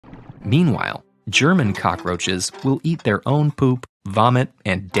Meanwhile, German cockroaches will eat their own poop, vomit,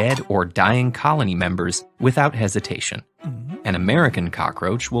 and dead or dying colony members without hesitation. An American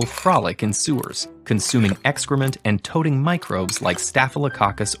cockroach will frolic in sewers, consuming excrement and toting microbes like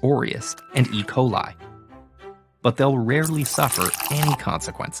Staphylococcus aureus and E. coli. But they'll rarely suffer any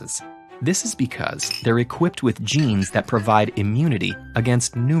consequences. This is because they're equipped with genes that provide immunity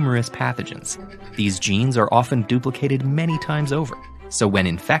against numerous pathogens. These genes are often duplicated many times over, so when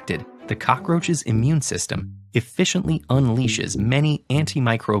infected, the cockroach's immune system efficiently unleashes many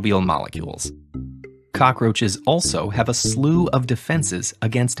antimicrobial molecules. Cockroaches also have a slew of defenses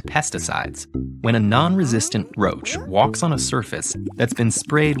against pesticides. When a non-resistant roach walks on a surface that's been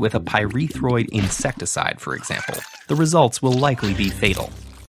sprayed with a pyrethroid insecticide, for example, the results will likely be fatal.